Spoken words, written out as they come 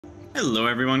Hello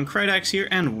everyone, Krydax here,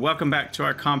 and welcome back to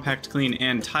our Compact, Clean,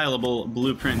 and Tileable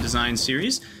Blueprint Design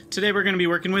series. Today we're going to be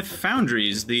working with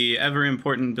Foundries, the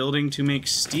ever-important building to make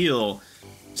steel.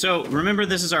 So remember,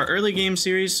 this is our early game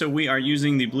series, so we are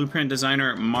using the Blueprint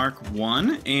Designer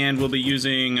Mk.1, and we'll be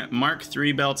using Mark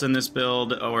III belts in this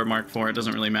build, or Mark IV, it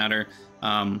doesn't really matter.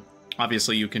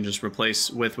 Obviously, you can just replace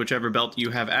with whichever belt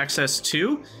you have access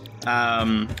to.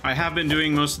 I have been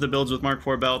doing most of the builds with Mark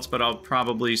IV belts, but I'll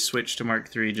probably switch to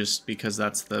Mark III just because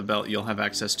that's the belt you'll have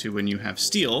access to when you have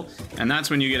steel, and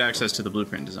that's when you get access to the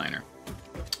Blueprint Designer.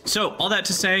 So, all that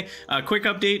to say, a quick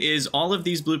update is all of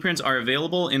these blueprints are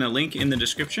available in a link in the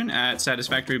description at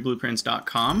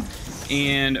satisfactoryblueprints.com.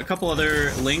 And a couple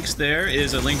other links there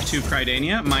is a link to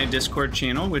Krydax, my Discord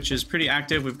channel, which is pretty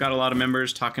active. We've got a lot of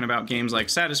members talking about games like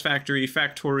Satisfactory,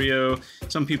 Factorio.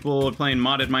 Some people are playing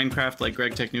modded Minecraft like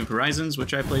Greg Tech New Horizons,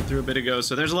 which I played through a bit ago.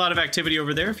 So there's a lot of activity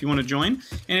over there if you want to join.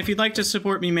 And if you'd like to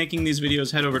support me making these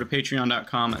videos, head over to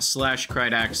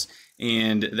patreon.com/Krydax.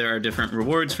 And there are different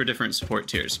rewards for different support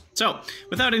tiers. So,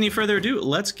 without any further ado,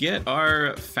 let's get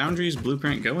our Foundries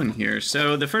blueprint going here.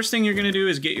 So, the first thing you're going to do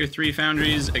is get your 3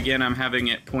 Foundries. Again, I'm having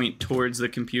it point towards the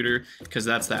computer because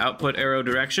that's the output arrow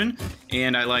direction.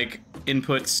 And I like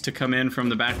inputs to come in from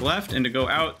the back left and to go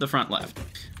out the front left.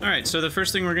 Alright, so the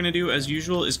first thing we're going to do, as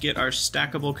usual, is get our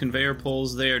stackable conveyor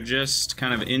poles. They are just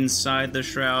kind of inside the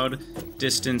shroud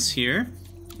distance here.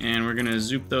 And we're going to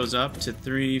zoop those up to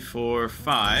 3, 4,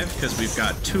 5, because we've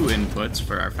got 2 inputs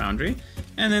for our foundry.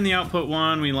 And then the output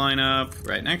one, we line up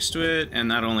right next to it,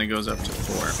 and that only goes up to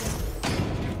 4.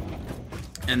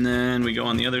 And then we go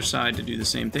on the other side to do the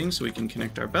same thing, so we can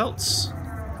connect our belts.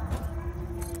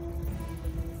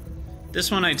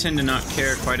 This one I tend to not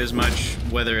care quite as much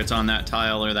whether it's on that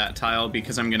tile or that tile,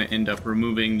 because I'm going to end up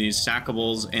removing these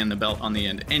stackables and the belt on the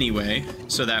end anyway,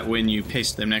 so that when you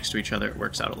paste them next to each other, it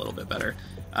works out a little bit better.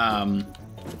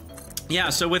 Yeah,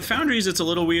 so with Foundries, it's a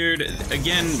little weird.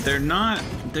 Again,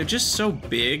 they're just so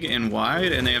big and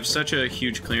wide, and they have such a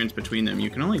huge clearance between them. You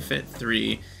can only fit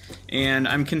 3. And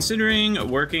I'm considering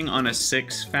working on a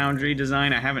 6 Foundry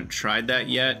design. I haven't tried that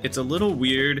yet. It's a little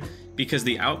weird because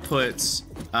the outputs,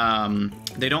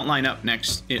 they don't line up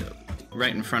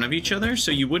right in front of each other, so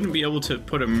you wouldn't be able to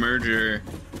put a merger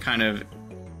kind of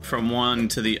from one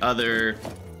to the other.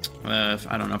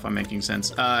 I don't know if I'm making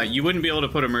sense. You wouldn't be able to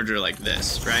put a merger like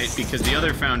this, right? Because the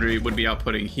other foundry would be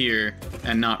outputting here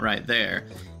and not right there.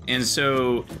 And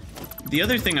so the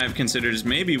other thing I've considered is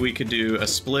maybe we could do a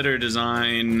splitter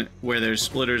design where there's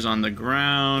splitters on the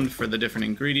ground for the different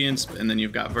ingredients, and then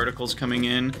you've got verticals coming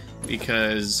in,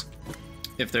 because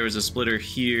if there was a splitter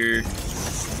here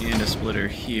and a splitter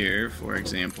here, for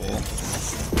example,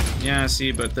 yeah,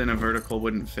 see, but then a vertical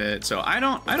wouldn't fit. So I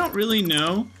don't really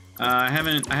know. I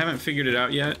haven't figured it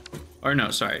out yet. Or no,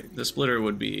 sorry, the splitter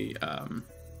would be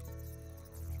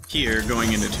here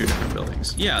going into 2 different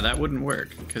buildings. Yeah, that wouldn't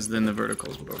work because then the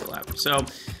verticals would overlap. So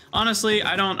honestly,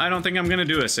 I don't think I'm gonna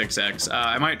do a 6x.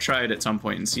 I might try it at some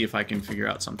point and see if I can figure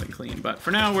out something clean. But for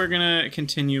now, we're gonna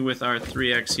continue with our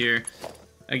 3x here.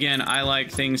 Again, I like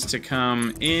things to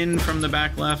come in from the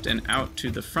back left and out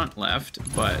to the front left,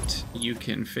 but you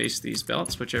can face these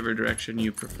belts whichever direction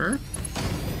you prefer.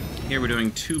 Here we're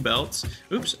doing 2 belts.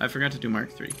 Oops, I forgot to do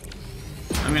Mark III.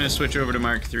 I'm going to switch over to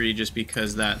Mark III just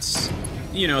because that's,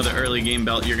 you know, the early game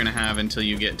belt you're going to have until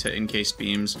you get to encased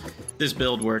beams. This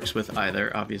build works with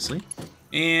either, obviously.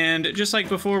 And just like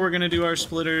before, we're going to do our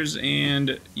splitters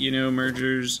and, you know,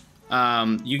 mergers.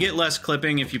 You get less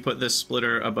clipping if you put this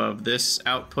splitter above this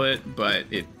output, but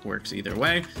it works either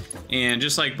way. And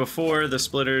just like before, the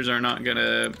splitters are not going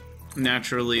to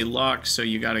naturally lock, so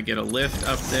you got to get a lift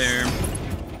up there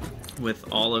with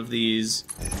all of these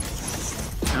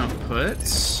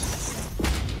outputs,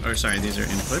 or sorry, these are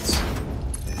inputs.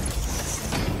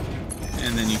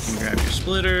 And then you can grab your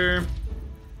splitter,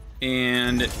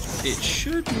 and it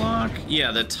should lock. Yeah,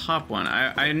 the top one.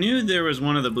 I knew there was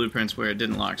one of the blueprints where it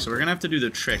didn't lock, so we're gonna have to do the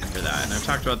trick for that. And I've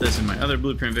talked about this in my other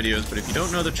blueprint videos, but if you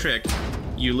don't know the trick,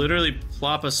 you literally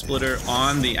plop a splitter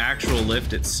on the actual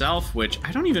lift itself, which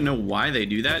I don't even know why they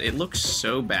do that. It looks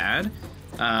so bad.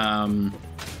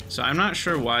 So I'm not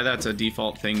sure why that's a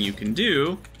default thing you can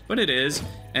do, but it is.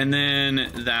 And then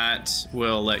that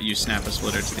will let you snap a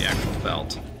splitter to the actual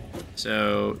belt.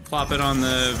 So plop it on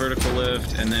the vertical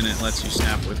lift, and then it lets you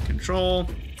snap with control.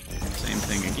 Same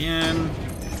thing again.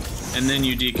 And then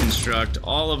you deconstruct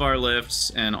all of our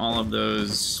lifts and all of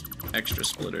those extra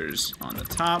splitters on the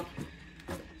top.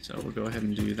 So we'll go ahead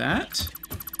and do that.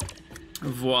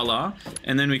 Voila.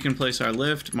 And then we can place our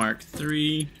lift, Mark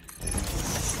III.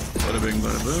 Bada bing,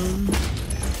 bada boom.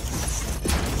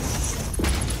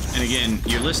 And again,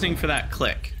 you're listening for that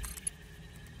click.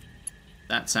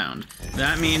 that sound.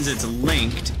 That means it's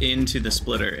linked into the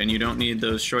splitter, and you don't need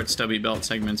those short stubby belt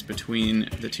segments between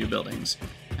the two buildings,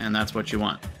 and that's what you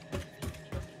want.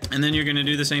 And then you're going to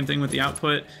do the same thing with the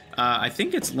output. I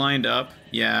think it's lined up.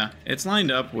 Yeah, it's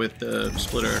lined up with the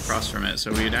splitter across from it,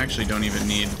 so we actually don't even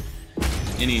need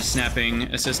any snapping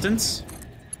assistance.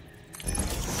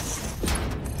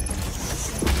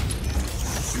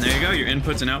 And there you go, your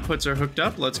inputs and outputs are hooked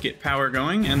up. Let's get power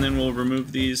going, and then we'll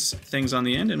remove these things on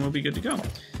the end, and we'll be good to go.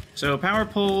 So power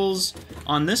poles,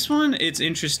 on this one, it's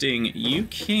interesting. You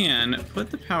can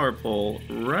put the power pole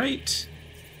right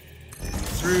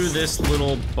through this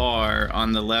little bar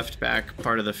on the left back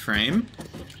part of the frame,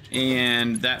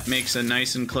 and that makes a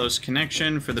nice and close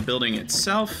connection for the building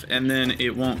itself, and then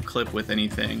it won't clip with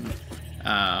anything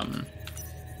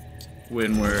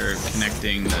when we're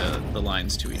connecting the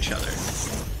lines to each other.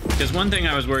 Because one thing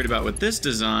I was worried about with this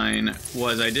design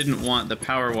was I didn't want the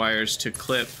power wires to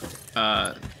clip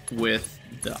with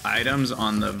the items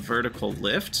on the vertical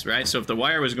lifts, right? So if the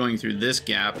wire was going through this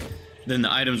gap, then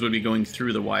the items would be going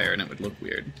through the wire and it would look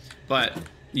weird. But,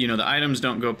 you know, the items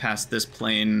don't go past this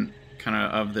plane kind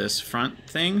of this front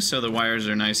thing, so the wires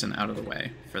are nice and out of the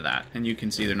way for that. And you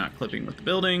can see they're not clipping with the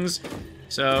buildings,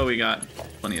 so we got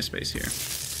plenty of space here.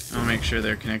 I'll make sure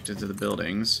they're connected to the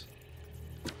buildings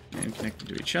and connected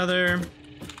to each other.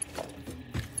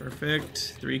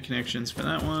 Perfect. 3 connections for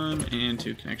that one and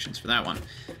 2 connections for that one.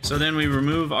 So then we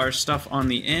remove our stuff on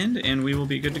the end and we will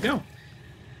be good to go.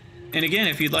 And again,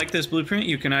 if you'd like this blueprint,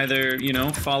 you can either, you know,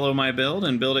 follow my build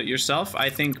and build it yourself. I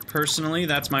think personally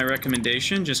that's my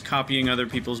recommendation. Just copying other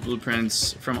people's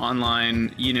blueprints from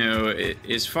online, you know,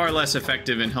 is far less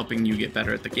effective in helping you get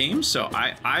better at the game. So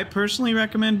I personally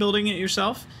recommend building it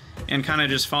yourself and kind of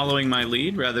just following my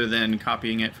lead rather than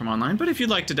copying it from online. But if you'd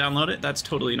like to download it, that's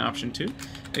totally an option too.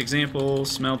 Example,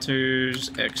 smelters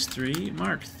X3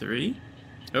 Mark III.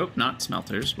 Oh, not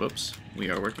smelters, whoops. We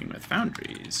are working with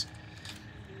Foundries.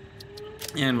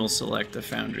 And we'll select the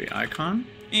Foundry icon.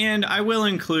 And I will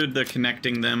include the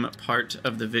connecting them part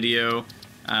of the video.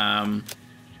 I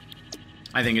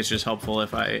think it's just helpful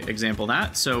if I example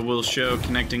that. So we'll show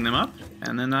connecting them up,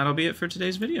 and then that'll be it for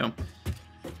today's video.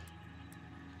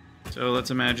 So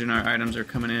let's imagine our items are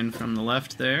coming in from the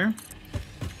left there.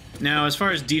 Now, as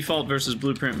far as default versus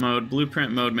blueprint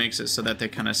mode makes it so that they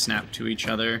kind of snap to each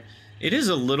other. It is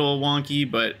a little wonky,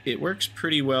 but it works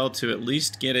pretty well to at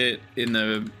least get it in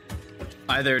the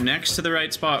either next to the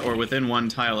right spot or within one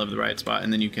tile of the right spot,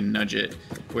 and then you can nudge it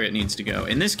where it needs to go.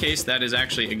 In this case, that is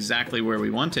actually exactly where we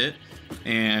want it,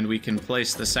 and we can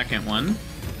place the second one.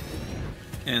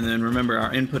 And then remember,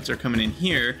 our inputs are coming in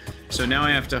here, so now I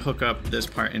have to hook up this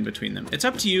part in between them. It's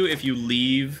up to you if you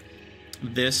leave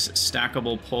this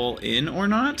stackable pole in or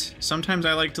not. Sometimes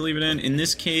I like to leave it in. In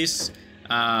this case,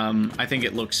 I think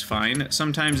it looks fine.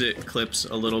 Sometimes it clips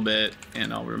a little bit,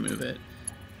 and I'll remove it.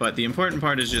 But the important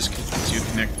part is just to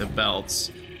connect the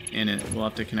belts, and we'll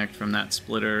have to connect from that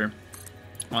splitter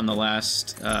on the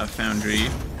last foundry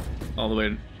all the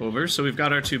way over. So we've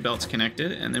got our 2 belts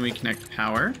connected, and then we connect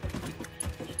power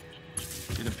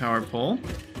to the power pole.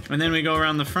 And then we go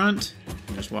around the front,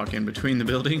 just walk in between the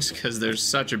buildings because there's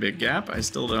such a big gap. I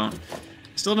still don't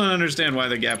understand why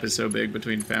the gap is so big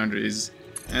between foundries.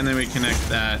 And then we connect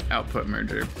that output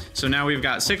merger. So now we've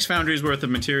got 6 foundries worth of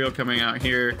material coming out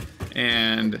here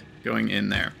and going in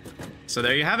there. So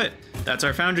there you have it. That's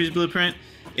our Foundries blueprint.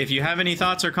 If you have any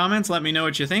thoughts or comments, let me know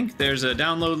what you think. There's a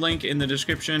download link in the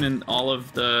description, and all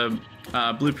of the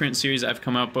blueprint series I've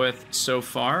come up with so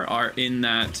far are in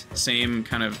that same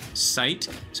kind of site.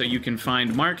 So you can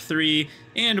find Mark III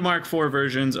and Mark IV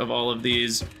versions of all of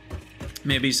these.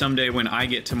 Maybe someday when I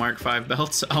get to Mark V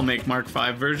belts, I'll make Mark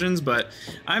V versions, but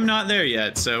I'm not there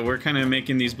yet, so we're kind of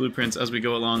making these blueprints as we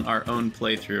go along our own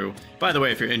playthrough. By the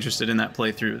way, if you're interested in that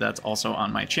playthrough, that's also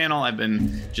on my channel. I've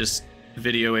been just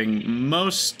videoing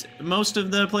most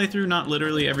of the playthrough, not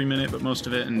literally every minute, but most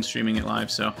of it, and streaming it live.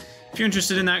 So if you're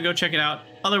interested in that, go check it out.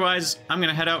 Otherwise, I'm going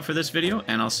to head out for this video,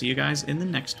 and I'll see you guys in the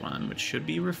next one, which should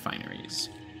be Refineries.